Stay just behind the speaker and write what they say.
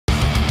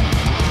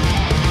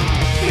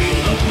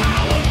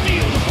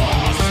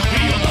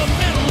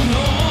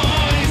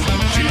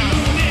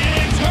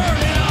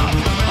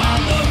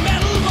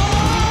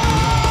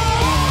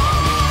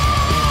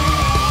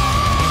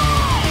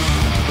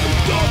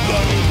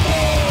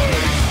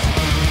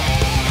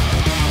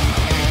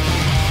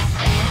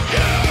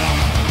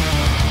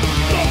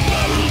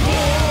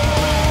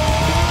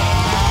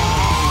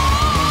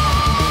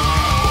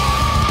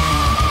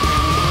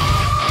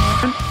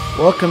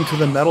Welcome to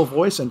the Metal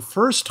Voice, and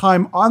first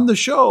time on the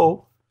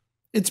show,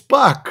 it's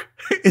Buck.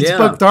 It's Yeah,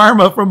 Buck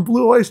Dharma from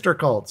Blue Oyster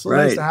Cult. So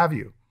nice to right. have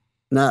you.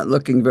 Not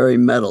looking very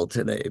metal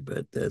today,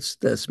 but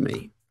that's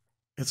me.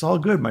 It's all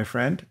good, my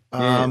friend.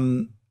 Yeah,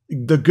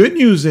 The good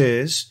news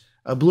is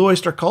Blue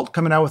Oyster Cult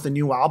coming out with a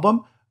new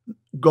album.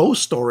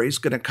 Ghost Stories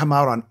going to come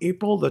out on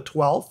April the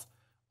 12th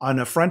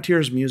on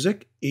Frontiers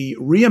Music, a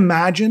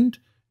reimagined,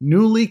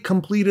 newly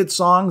completed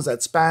songs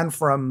that span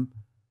from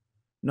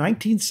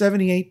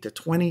 1978 to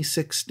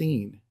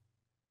 2016.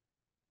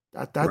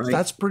 right.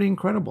 That's pretty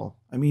incredible.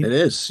 I It mean,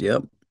 is.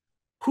 Yep.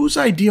 whose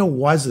idea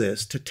was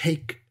this to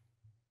take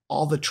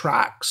all the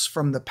tracks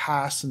from the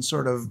past and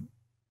sort of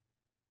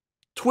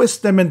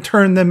twist them and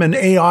turn them and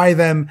AI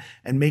them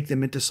and make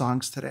them into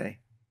songs today?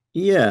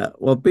 Yeah.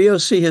 Well,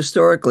 BOC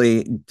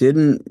historically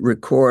didn't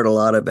record a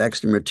lot of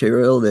extra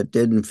material that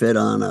didn't fit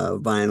on a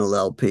vinyl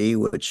LP,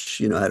 which,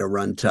 had a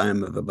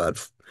runtime of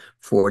about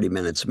 40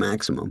 minutes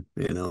maximum,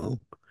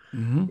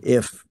 Hmm.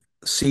 If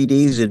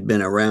CDs had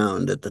been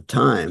around at the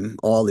time,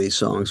 all these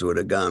songs would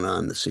have gone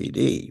on the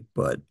CD,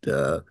 but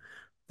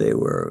they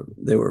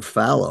were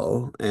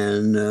fallow,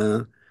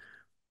 and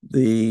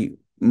the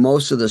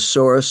most of the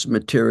source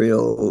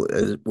material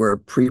were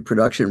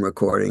pre-production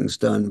recordings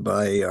done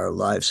by our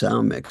live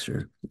sound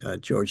mixer,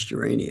 George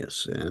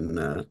Geranius, and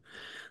a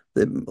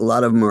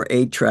lot of them were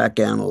 8-track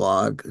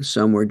analog,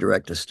 some were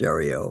direct to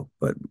stereo,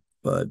 but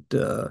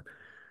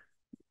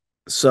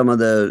some of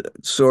the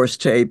source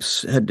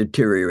tapes had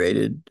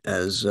deteriorated,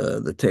 as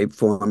the tape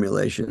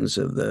formulations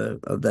of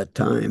that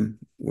time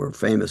were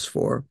famous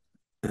for,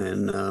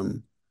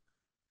 and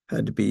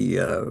had to be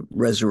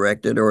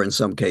resurrected, or in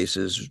some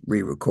cases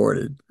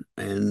re-recorded.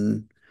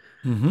 And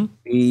Hmm.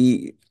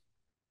 we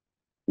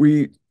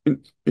we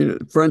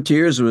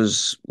Frontiers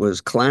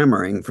was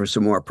clamoring for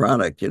some more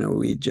product.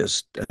 We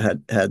just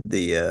had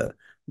the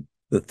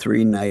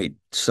 3-night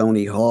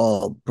Sony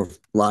Hall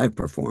live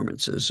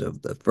performances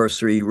of the first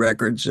 3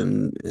 records,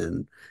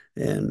 and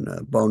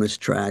bonus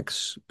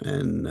tracks,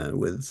 and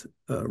with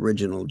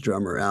original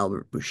drummer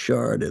Albert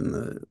Bouchard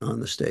on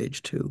the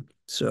stage too.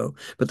 So,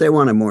 but they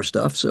wanted more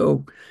stuff,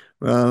 so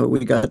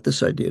we got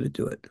this idea to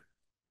do it.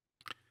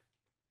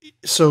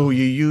 So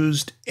you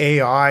used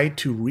AI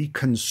to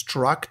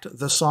reconstruct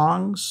the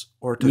songs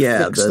or to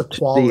Yeah, fix the the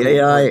quality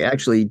AI or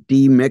actually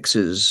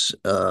demixes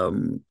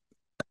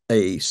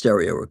a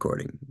stereo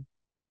recording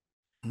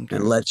and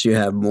okay. lets you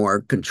have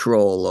more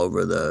control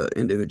over the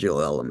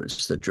individual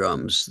elements, the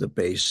drums, the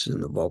bass,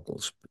 and the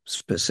vocals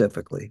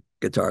specifically.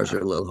 Guitars are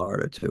Uh, a little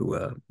harder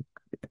to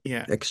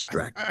yeah.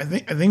 extract. I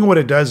think what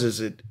it does is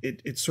it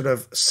sort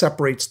of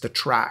separates the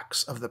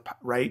tracks of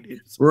right.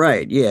 It's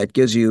Right. Yeah, it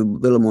gives you a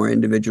little more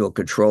individual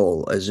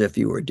control, as if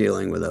you were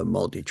dealing with a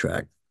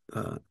multi-track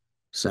uh,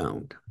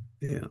 sound.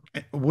 Yeah.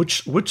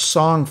 which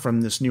song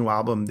from this new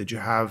album did you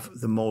have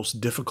the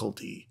most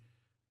difficulty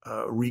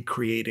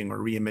recreating or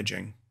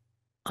reimaging?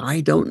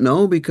 I don't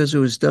know, because it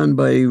was done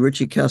by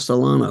Richie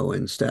Castellano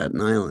in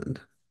Staten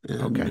Island,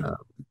 and Okay.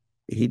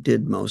 he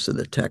did most of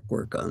the tech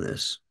work on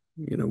this,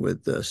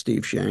 with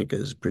Steve Shank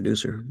as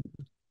producer.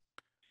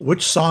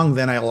 Which song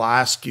then I'll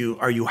ask you,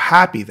 are you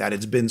happy that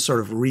it's been sort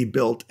of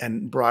rebuilt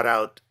and brought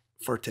out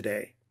for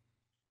today?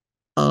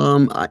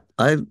 I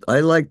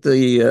like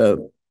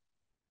the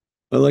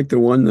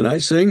one that I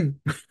sing.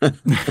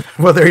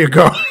 Well, there you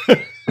go.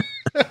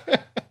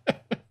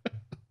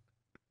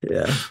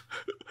 Yeah.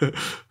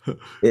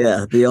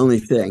 Yeah, the only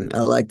thing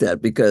I like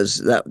that, because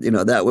that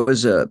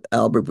was a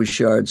Albert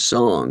Bouchard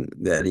song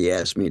that he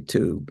asked me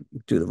to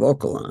do the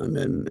vocal on,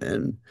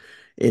 and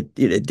it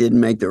didn't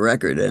make the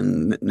record.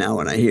 And now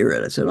when I hear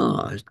it, I said,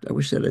 "Oh, I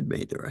wish that had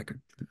made the record."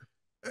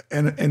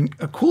 And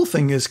a cool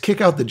thing is Kick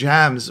Out the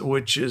Jams,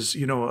 which is,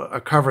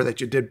 a cover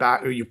that you did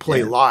back or you play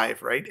Yeah,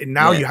 live, right? And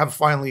now yeah, you have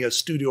finally a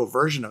studio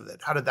version of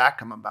it. How did that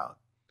come about?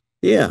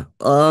 yeah.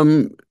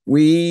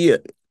 We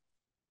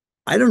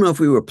I don't know if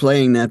we were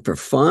playing that for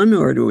fun,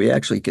 or do we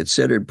actually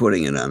considered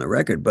putting it on the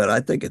record, but I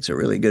think it's a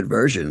really good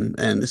version.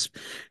 And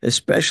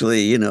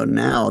especially,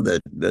 now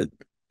that the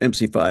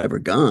MC5 are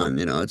gone,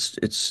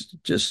 it's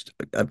just,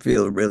 I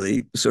feel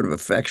really sort of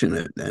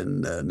affectionate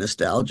and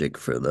nostalgic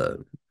for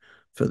the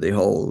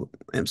whole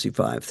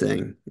MC5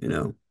 thing.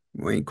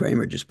 Wayne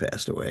Kramer just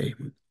passed away.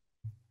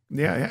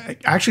 Yeah, yeah.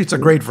 Actually, it's a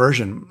great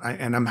version,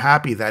 and I'm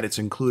happy that it's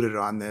included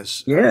on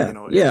this. Yeah,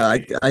 yeah.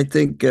 I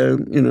think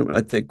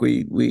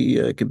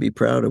we could be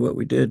proud of what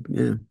we did.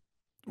 Yeah.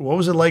 What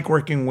was it like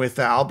working with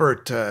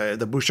Albert,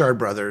 the Bouchard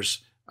brothers,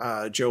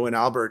 Joe and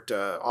Albert,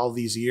 all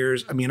these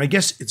years? I mean, I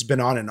guess it's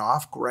been on and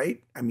off,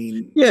 right? I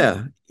mean,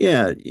 Yeah,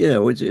 yeah, yeah.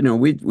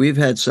 We've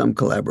had some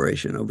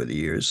collaboration over the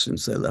years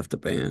since I left the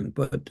band,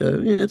 but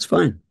yeah, it's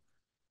fine.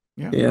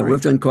 yeah, Yeah, we've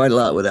great. done quite a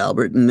lot with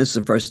Albert, and this is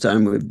the first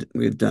time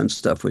we've done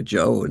stuff with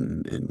Joe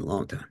in a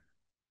long time.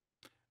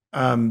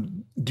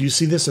 Do you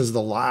see this as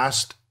the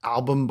last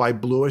album by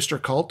Blue Oyster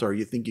Cult, or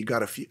you think you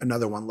got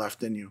another one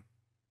left in you?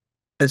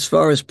 As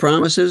far as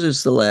promises,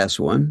 it's the last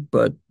one,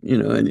 but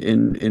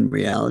in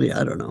reality,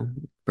 I don't know.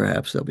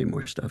 perhaps there'll be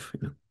more stuff,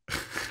 you know.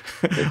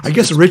 I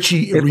guess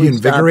Richie If we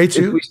stop, reinvigorates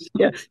if you. we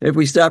yeah, if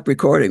we stop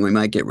recording, we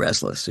might get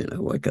restless. You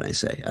know, what can I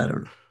say? I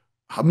don't know.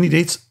 How many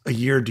dates a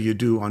year do you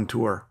do on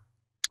tour?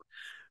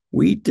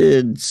 We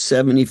did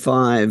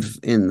 75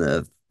 in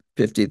the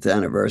 50th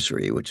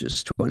anniversary, which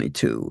is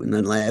 22, and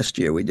then last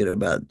year we did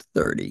about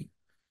 30,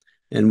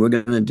 and we're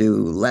going to do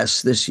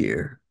less this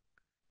year.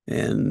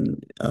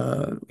 And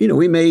you know,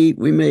 we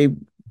may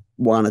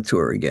want to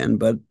tour again,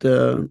 but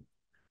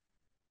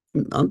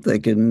I'm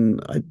thinking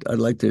I'd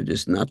like to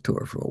just not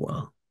tour for a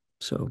while.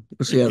 So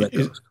we'll see how that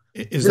Is, goes.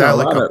 is You know, that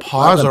like a a lot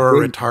pause of or a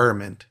big.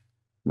 retirement?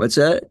 What's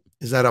that?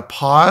 Is that a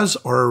pause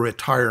or a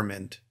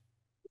retirement?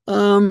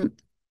 Um,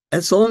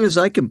 as long as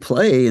I can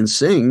play and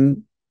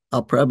sing,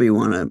 I'll probably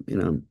want to, you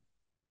know,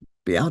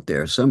 be out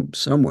there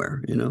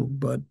somewhere, you know.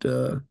 But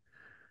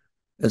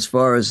as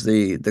far as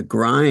the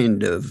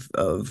grind of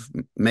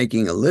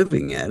making a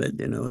living at it,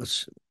 you know,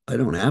 it's I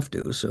don't have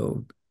to,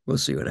 so we'll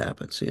see what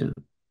happens. Yeah.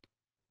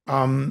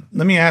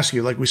 Let me ask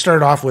you, like we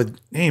started off with,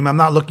 hey, I'm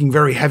not looking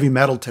very heavy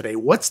metal today.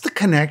 What's the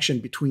connection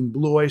between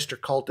Blue Oyster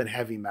Cult and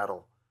heavy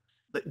metal?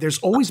 There's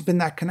always been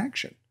that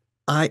connection.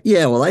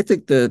 Yeah, well, I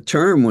think the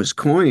term was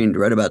coined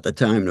right about the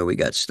time that we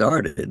got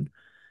started.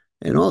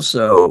 And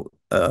also,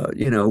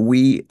 you know,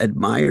 we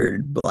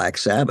admired Black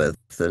Sabbath,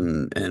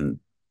 and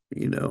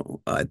you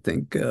know, I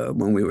think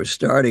when we were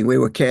starting, we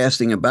were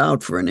casting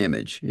about for an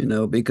image, you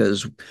know,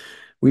 because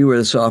we were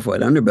the soft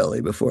white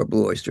underbelly before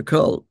Blue Oyster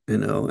Cult, you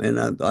know, and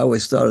I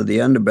always thought of the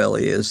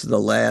underbelly as the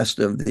last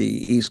of the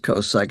East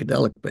Coast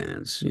psychedelic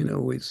bands, you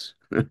know.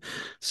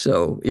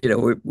 So you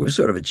know, we're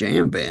sort of a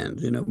jam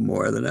band, you know,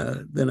 more than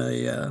a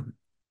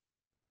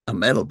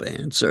metal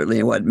band.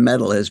 Certainly, what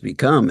metal has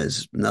become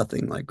is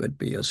nothing like what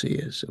BOC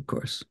is, of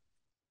course.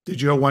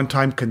 Did you at one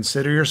time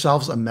consider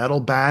yourselves a metal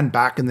band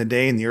back in the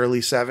day in the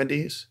early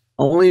 70s?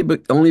 Only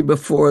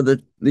before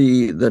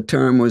the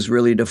term was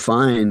really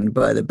defined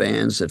by the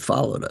bands that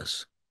followed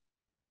us.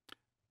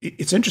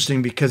 It's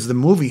interesting because the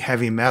movie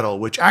Heavy Metal,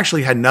 which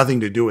actually had nothing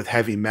to do with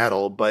heavy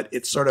metal, but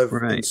it sort of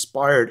Right.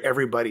 inspired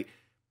everybody.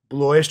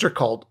 Blue Oyster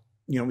Cult,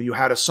 you know, you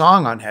had a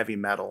song on heavy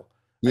metal.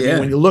 I mean,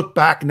 when Yeah. you look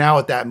back now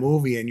at that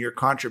movie and your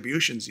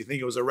contributions, you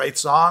think it was the right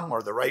song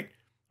or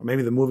or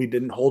maybe the movie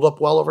didn't hold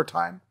up well over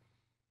time?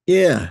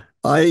 Yeah.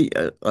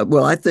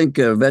 Well, I think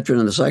Veteran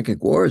of the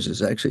Psychic Wars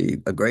is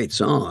actually a great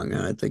song,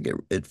 and I think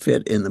it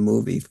fit in the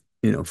movie,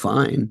 you know,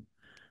 fine.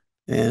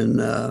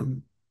 And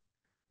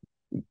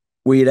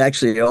we had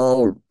actually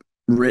all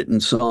written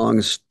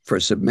songs for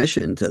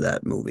submission to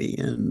that movie,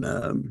 and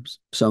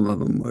some of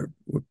them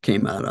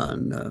came out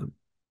on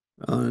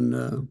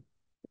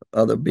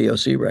other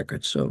BOC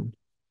records. So,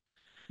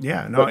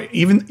 Yeah, but no,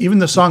 even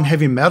the song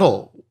Heavy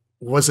Metal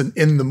wasn't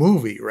in the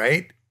movie,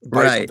 right?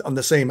 By right, on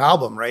the same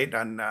album, right?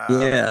 On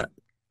yeah,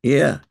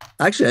 yeah.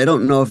 Actually, I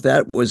don't know if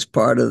that was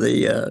part of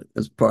the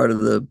as part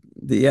of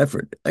the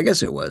effort. I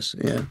guess it was.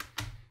 Yeah,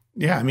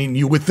 yeah, I mean,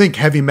 you would think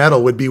heavy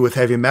metal would be with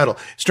heavy metal.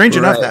 Strange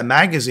enough, right, that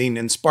magazine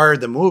inspired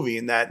the movie,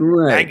 and that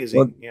right.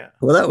 magazine, yeah.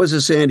 Well, that was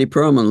a Sandy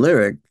Pearlman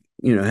lyric.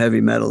 You know, heavy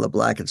metal, the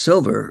black and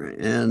silver,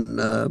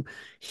 and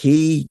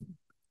he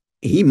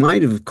he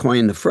might have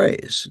coined the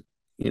phrase.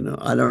 You know,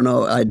 I don't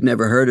know. I'd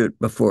never heard it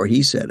before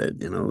he said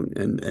it. You know,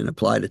 and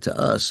applied it to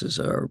us as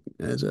our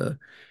as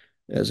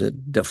a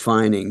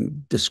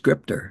defining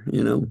descriptor.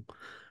 You know,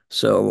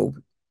 so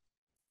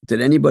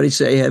did anybody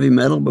say heavy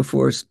metal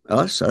before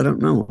us? I don't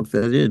know if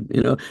they did.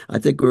 You know, I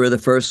think we were the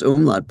first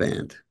umlaut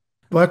band.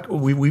 But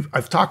we've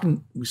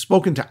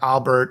spoken to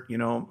Albert, you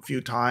know, a few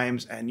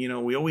times, and you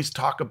know, we always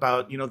talk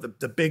about, you know,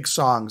 the big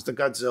songs, the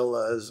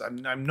Godzillas.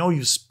 I know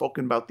you've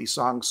spoken about these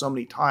songs so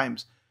many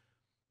times,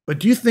 but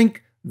do you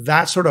think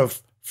that sort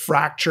of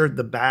fractured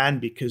the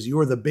band because you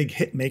were the big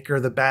hit maker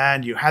of the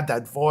band? You had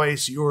that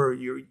voice.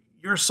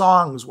 Your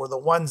songs were the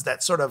ones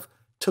that sort of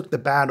took the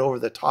band over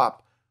the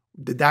top.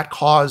 Did that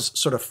cause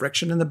sort of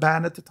friction in the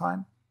band at the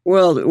time?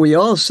 Well, we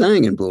all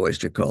sang in Blue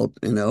Oyster Cult,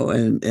 you know,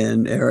 and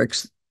Eric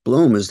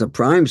Bloom is the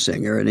prime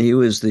singer, and he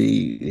was the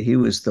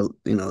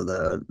you know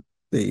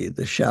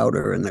the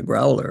shouter and the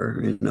growler,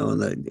 you know,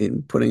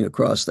 in putting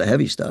across the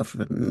heavy stuff.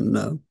 And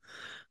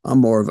I'm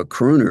more of a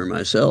crooner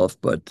myself,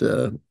 but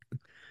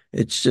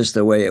it's just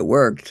the way it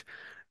worked.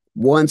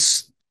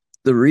 Once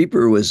the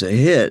Reaper was a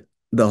hit,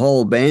 the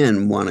whole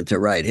band wanted to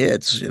write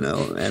hits, you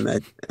know, and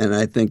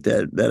I think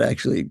that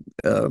actually,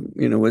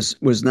 you know,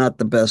 was not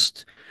the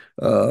best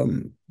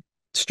um,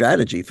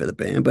 strategy for the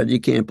band, but you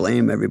can't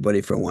blame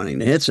everybody for wanting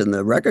the hits, and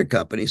the record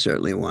company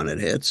certainly wanted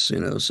hits, you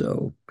know,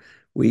 so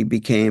we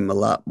became a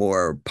lot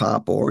more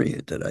pop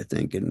oriented, I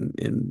think,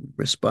 in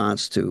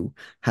response to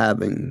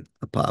having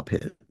a pop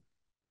hit.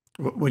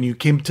 When you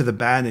came to the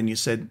band and you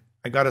said,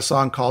 I got a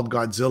song called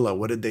Godzilla,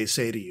 what did they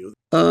say to you?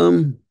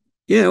 Um,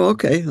 yeah,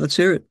 okay, let's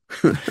hear it.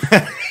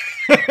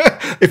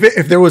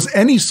 If there was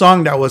any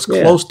song that was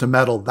Yeah. close to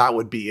metal, that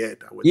would be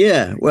it, I would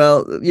Yeah, think.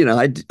 well, you know,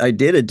 I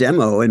did a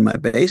demo in my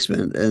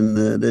basement, and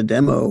the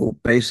demo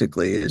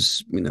basically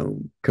is, you know,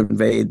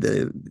 conveyed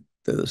the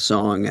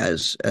song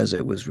as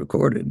it was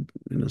recorded.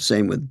 You know,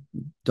 same with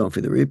Don't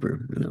Fear the Reaper.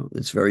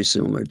 It's very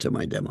similar to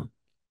my demo.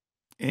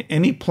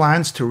 Any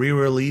plans to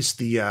re-release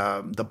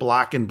the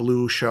Black and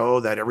Blue show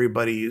that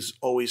everybody's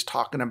always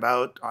talking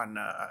about? On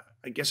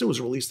I guess it was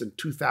released in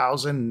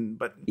 2000,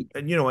 but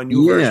a new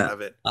version Yeah,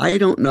 of it. I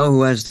don't know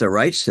who has the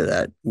rights to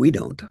that. We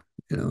don't,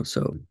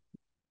 so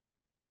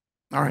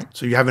All right,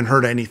 so you haven't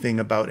heard anything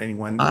about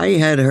anyone? I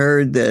had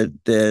heard that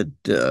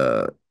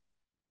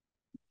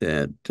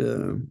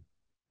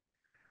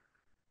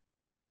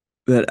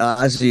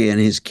Ozzy and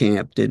his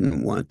camp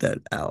didn't want that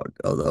out.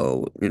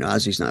 Although,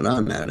 Ozzy's not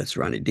on that, it's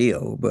Ronnie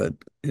Dio, but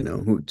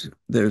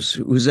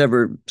who's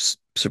ever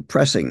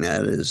suppressing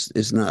that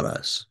is not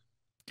us.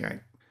 Okay.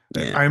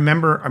 Yeah. I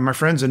remember my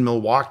friends in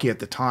Milwaukee at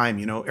the time,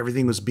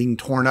 everything was being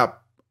torn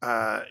up.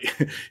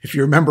 If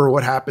you remember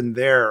what happened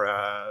there,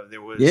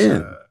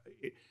 Yeah.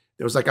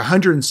 there was like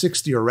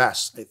 160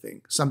 arrests, I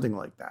think, something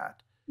like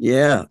that.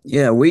 Yeah.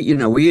 Yeah.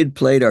 We had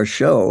played our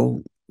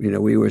show,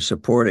 we were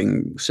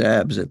supporting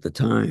Sabs at the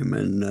time.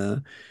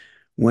 And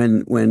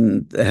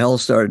when the hell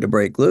started to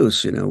break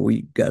loose,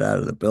 we got out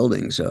of the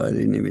building. So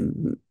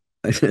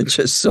I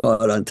just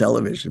saw it on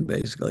television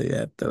basically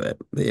after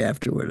the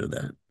afterward of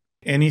that.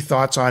 Any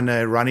thoughts on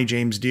Ronnie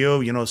James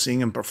Dio?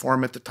 Seeing him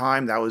perform at the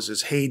time, that was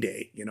his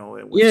heyday.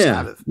 With Yeah,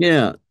 Sabbath.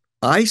 yeah.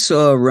 I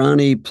saw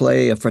Ronnie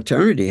play a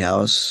fraternity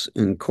house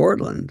in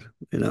Cortland,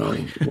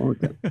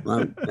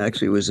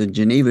 actually, it was in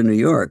Geneva, New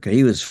York.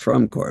 He was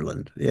from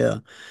Cortland, yeah,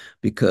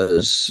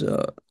 because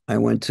I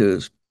went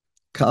to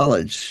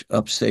college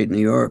upstate New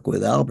York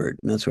with Albert,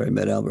 and that's where I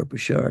met Albert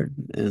Bouchard.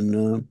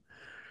 And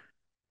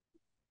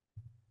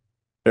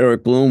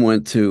Eric Bloom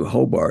went to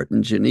Hobart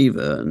and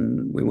Geneva,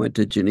 and we went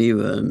to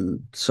Geneva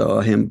and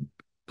saw him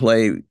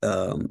play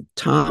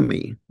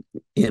Tommy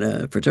in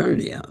a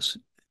fraternity house.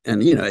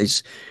 And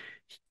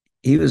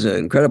he was an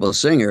incredible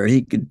singer.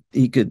 He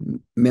could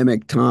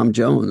mimic Tom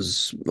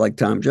Jones like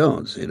Tom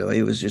Jones.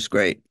 He was just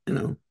great.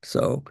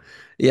 So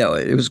yeah,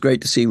 it was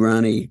great to see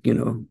Ronnie,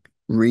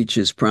 reach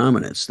his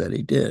prominence that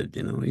he did.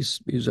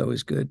 He's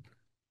always good.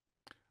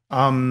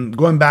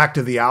 Going back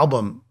to the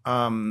album,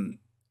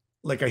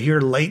 like I hear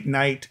Late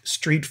Night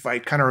Street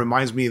Fight kind of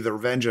reminds me of The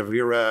Revenge of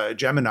Vera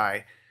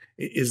Gemini.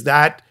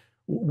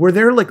 Were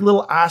there like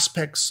little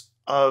aspects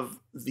of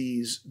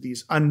these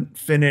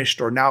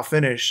unfinished or now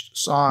finished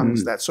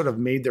songs that sort of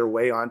made their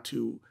way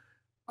onto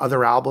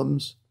other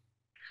albums?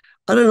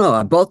 I don't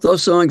know. Both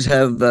those songs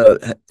have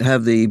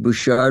the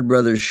Bouchard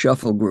brothers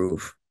shuffle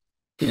groove.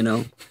 You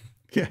know,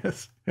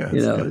 Yes,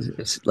 yes, yes.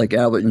 it's like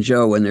Albert and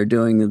Joe when they're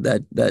doing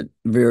that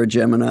Vera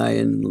Gemini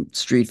and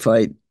Street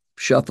Fight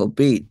shuffle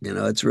beat.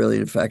 It's really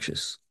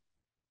infectious.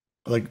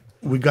 Like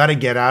we got to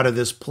get out of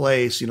this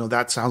place.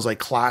 That sounds like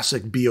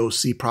classic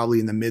BOC, probably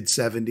in the mid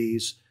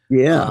 '70s.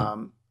 Yeah.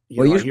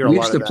 Well, I hear a we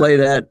lot used of to that. play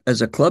that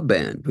as a club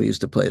band. We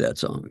used to play that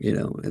song,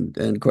 and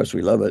of course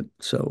we love it.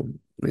 So,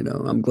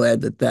 I'm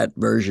glad that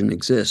version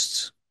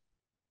exists.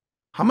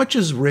 How much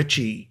is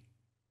Richie?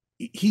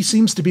 He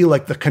seems to be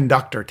like the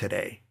conductor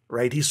today,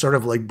 right? He's sort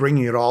of like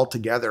bringing it all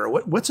together.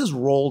 What's his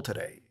role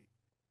today?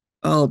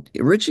 Oh,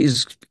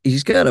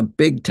 he's got a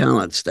big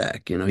talent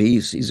stack.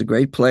 He's a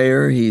great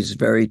player. He's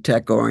very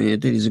tech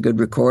oriented. He's a good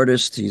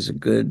recordist. He's a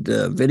good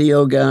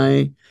video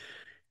guy.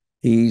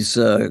 He's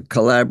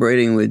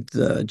collaborating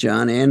with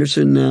John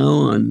Anderson now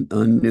on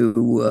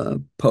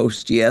new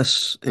post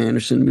Yes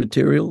Anderson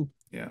material,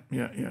 Yeah,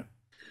 yeah, yeah.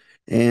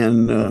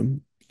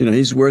 and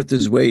he's worth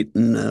his weight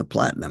in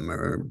platinum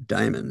or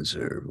diamonds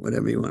or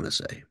whatever you want to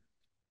say.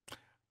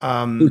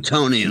 He,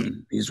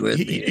 Plutonium. He's worth.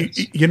 Yes.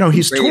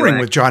 he's touring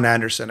with Radioactive. John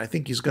Anderson. I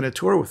think he's going to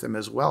tour with him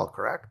as well.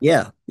 Correct?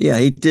 Yeah, yeah,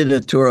 he did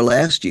a tour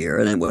last year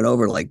and it went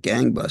over like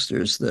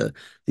gangbusters. The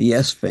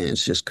Yes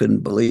fans just couldn't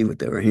believe what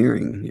they were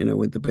hearing,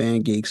 with the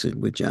band geeks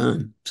and with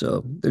John.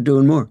 So they're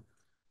doing more.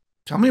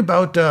 Tell me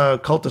about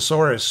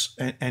Cultosaurus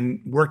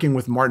and working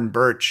with Martin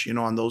Birch.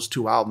 On those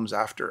two albums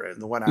after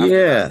and the one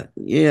after that. Yeah,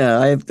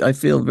 yeah, I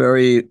feel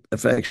very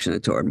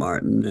affectionate toward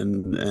Martin,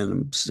 and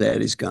I'm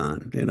sad he's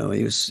gone.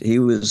 He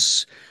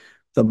was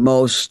the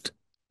most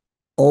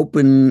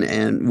open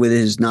and with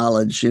his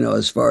knowledge,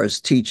 as far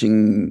as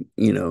teaching,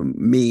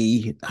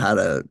 me how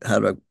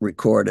to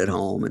record at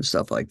home and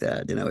stuff like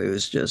that. He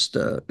was just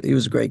he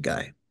was a great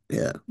guy.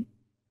 Yeah,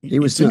 he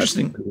was It's nuts,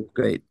 interesting. but he was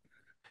great.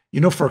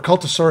 For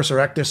Cultosaurus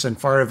Erectus and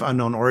Fire of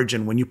Unknown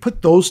Origin, when you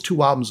put those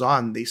two albums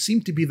on, they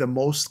seem to be the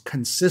most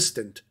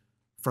consistent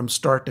from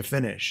start to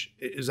finish.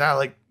 Is that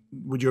like,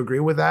 would you agree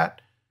with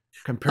that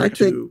I compared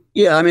think, to?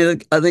 yeah, I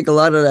mean, I think a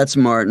lot of that's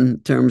Martin in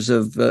terms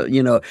of,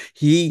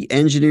 he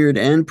engineered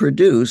and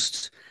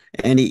produced,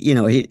 and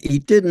he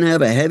didn't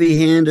have a heavy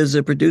hand as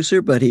a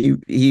producer, but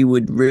he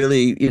would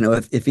really,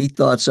 if he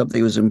thought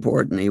something was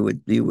important, he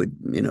would,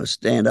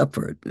 stand up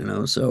for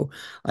it, So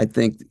I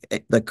think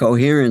the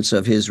coherence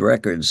of his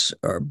records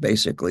are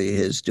basically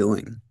his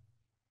doing.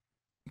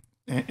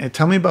 And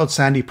tell me about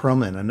Sandy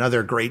Pearlman,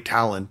 another great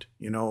talent,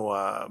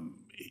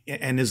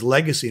 and his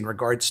legacy in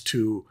regards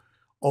to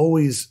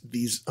always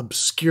these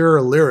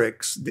obscure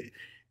lyrics.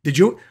 Did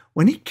you,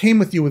 when he came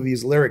with you with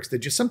these lyrics,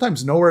 did you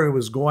sometimes know where he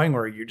was going,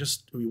 or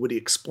would he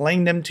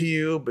explain them to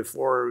you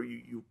before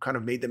you kind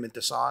of made them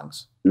into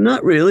songs?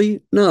 Not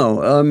really,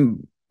 no.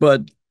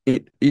 But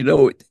you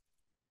know,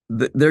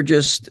 they're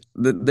just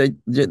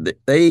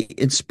they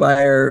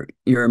inspire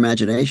your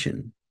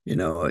imagination. You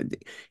know,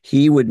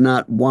 he would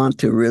not want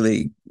to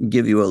really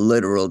give you a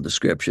literal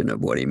description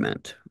of what he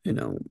meant. You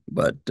know,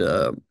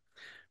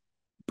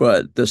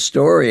 but the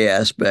story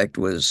aspect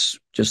was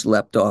just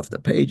leapt off the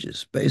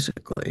pages,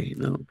 basically. You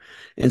know,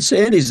 and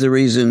Sandy's the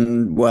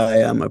reason why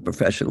I'm a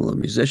professional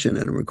musician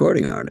and a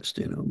recording artist.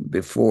 You know,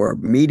 before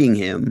meeting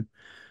him,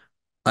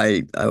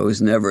 I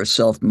was never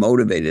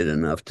self-motivated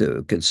enough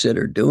to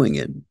consider doing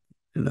it,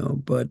 you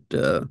know, but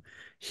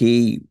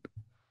he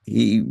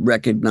he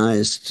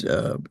recognized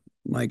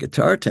my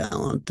guitar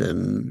talent,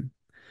 and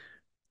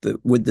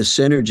with the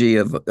synergy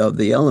of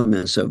the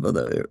elements of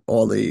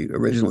all the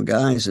original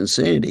guys in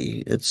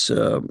Sandy,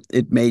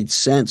 it made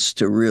sense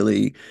to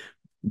really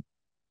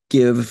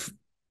give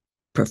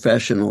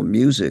professional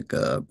music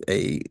a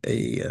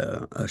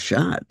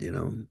shot. You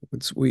know,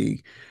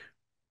 we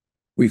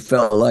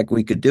felt like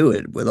we could do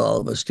it with all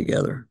of us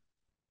together.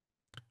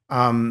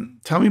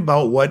 Tell me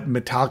about what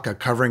Metallica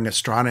covering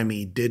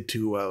Astronomy did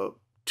to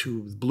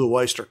Blue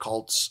Oyster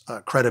Cult's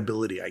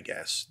credibility. I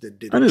guess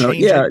did I it don't know.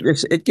 change Yeah, it?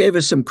 it gave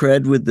us some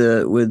cred with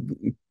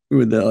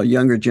the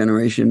younger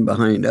generation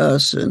behind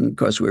us, and of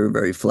course we were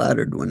very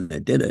flattered when they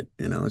did it.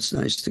 You know, it's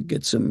nice to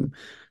get some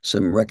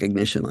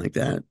recognition like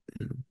that.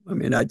 You know? I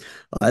mean,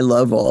 I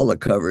love all the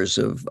covers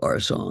of our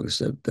songs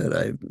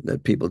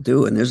that people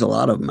do, and there's a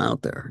lot of them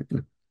out there. You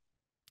know?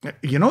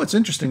 You know what's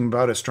interesting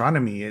about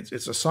Astronomy? It's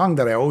a song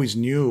that I always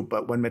knew,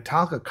 but when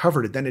Metallica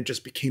covered it, then it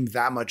just became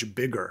that much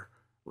bigger,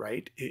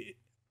 right?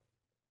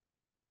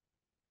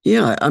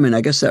 Yeah, I mean,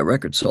 I guess that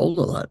record sold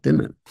a lot,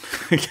 didn't it?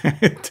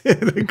 It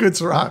did. A good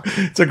song.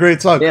 It's a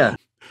great song. Yeah.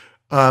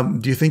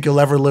 Do you think you'll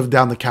ever live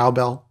down the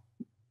cowbell?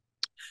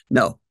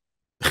 No,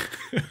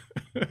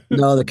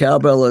 no, the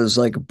cowbell is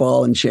like a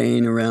ball and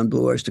chain around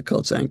Blue Oyster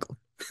Cult's ankle.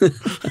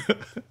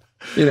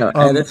 You know,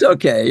 and um, it's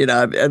okay. You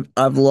know,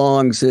 I've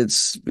long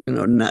since, you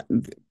know, not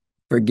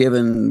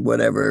forgiven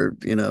whatever,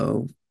 you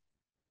know,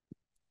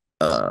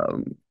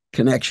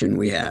 connection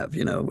we have.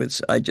 You know,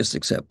 I just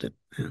accept it.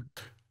 Yeah.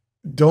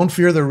 Don't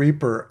Fear the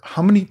Reaper.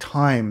 How many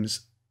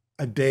times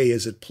a day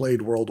is it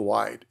played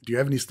worldwide? Do you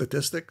have any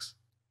statistics?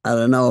 I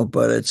don't know,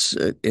 but it's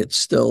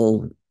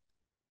still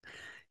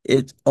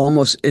it's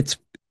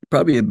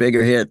probably a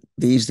bigger hit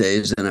these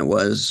days than it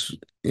was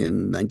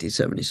in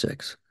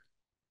 1976.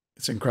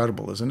 It's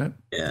incredible, isn't it?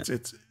 Yeah.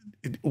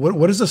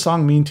 What does the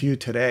song mean to you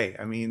today?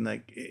 I mean,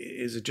 like,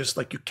 is it just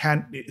like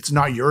it's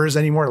not yours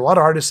anymore? A lot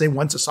of artists say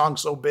once a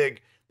song's so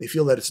big, they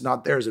feel that it's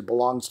not theirs. It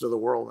belongs to the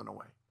world in a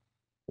way.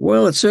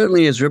 Well, it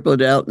certainly has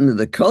rippled out into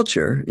the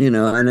culture, you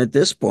know, and at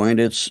this point,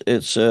 it's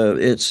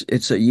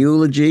a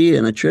eulogy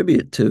and a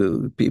tribute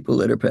to people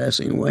that are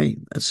passing away.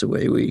 That's the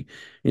way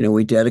you know,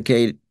 we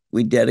dedicate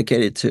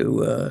it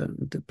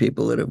to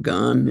people that have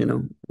gone, you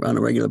know, on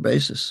a regular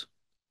basis.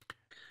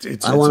 I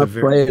It's want a to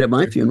very, play it at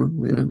my funeral,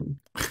 you know,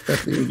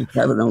 definitely just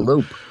have it on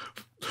loop.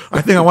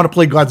 I think I want to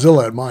play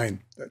Godzilla at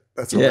mine.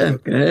 That's how I Yeah,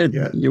 look. go ahead.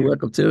 Yeah. You're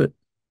welcome to it.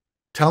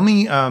 Tell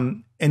me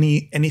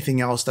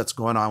anything else that's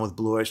going on with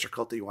Blue Oyster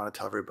Cult that you want to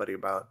tell everybody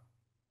about,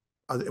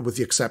 with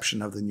the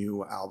exception of the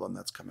new album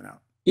that's coming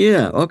out.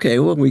 Yeah, okay.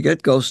 Well, we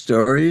got ghost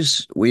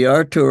stories. We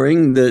are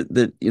touring.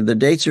 The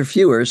dates are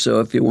fewer, so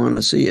if you want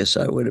to see us,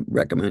 I would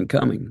recommend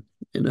coming,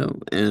 you know.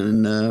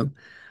 And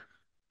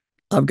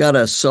I've got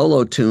a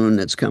solo tune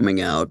that's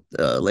coming out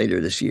later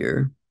this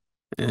year,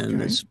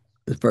 and Okay. it's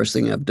the first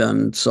thing I've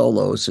done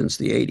solo since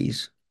the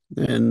 80s.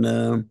 And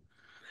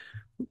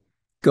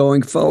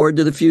going forward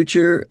to the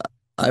future,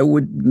 I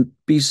wouldn't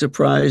be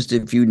surprised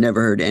if you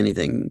never heard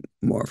anything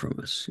more from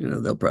us. You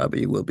know, there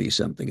probably will be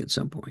something at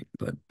some point,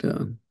 but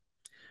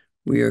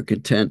we are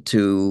content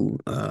to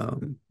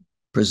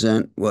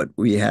present what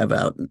we have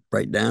out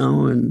right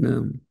now,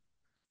 and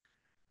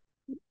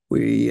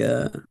we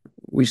uh,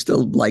 we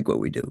still like what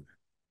we do.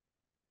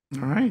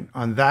 All right.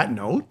 On that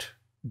note,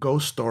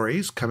 Ghost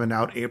Stories coming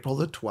out April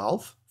the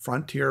 12th,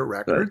 Frontier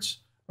But Records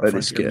or but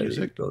it's Frontier scary,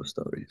 Music. ghost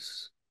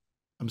stories.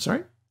 I'm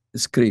sorry?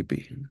 It's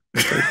creepy.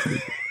 It's very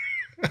creepy.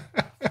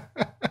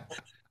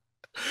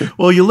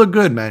 Well, you look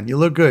good, man. You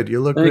look good. You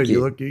look Thank good. you.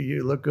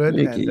 You look good,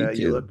 Thank you. and You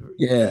you too. look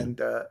Yeah. and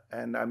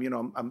you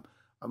know,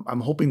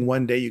 I'm hoping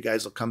one day you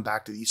guys will come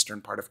back to the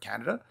eastern part of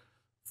Canada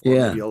for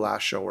Yeah. maybe a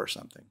last show or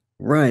something.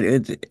 Right.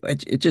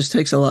 It just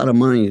takes a lot of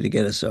money to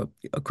get us up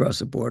across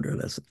the border.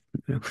 That's,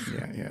 you know.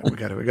 Yeah. We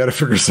gotta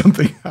figure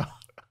something out.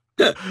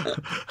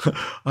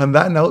 On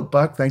that note,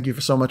 Buck, thank you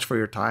so much for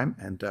your time,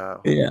 and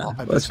Yeah.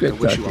 I Well, it's basically great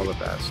wish you talking all to the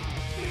best.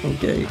 you.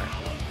 Okay. All right.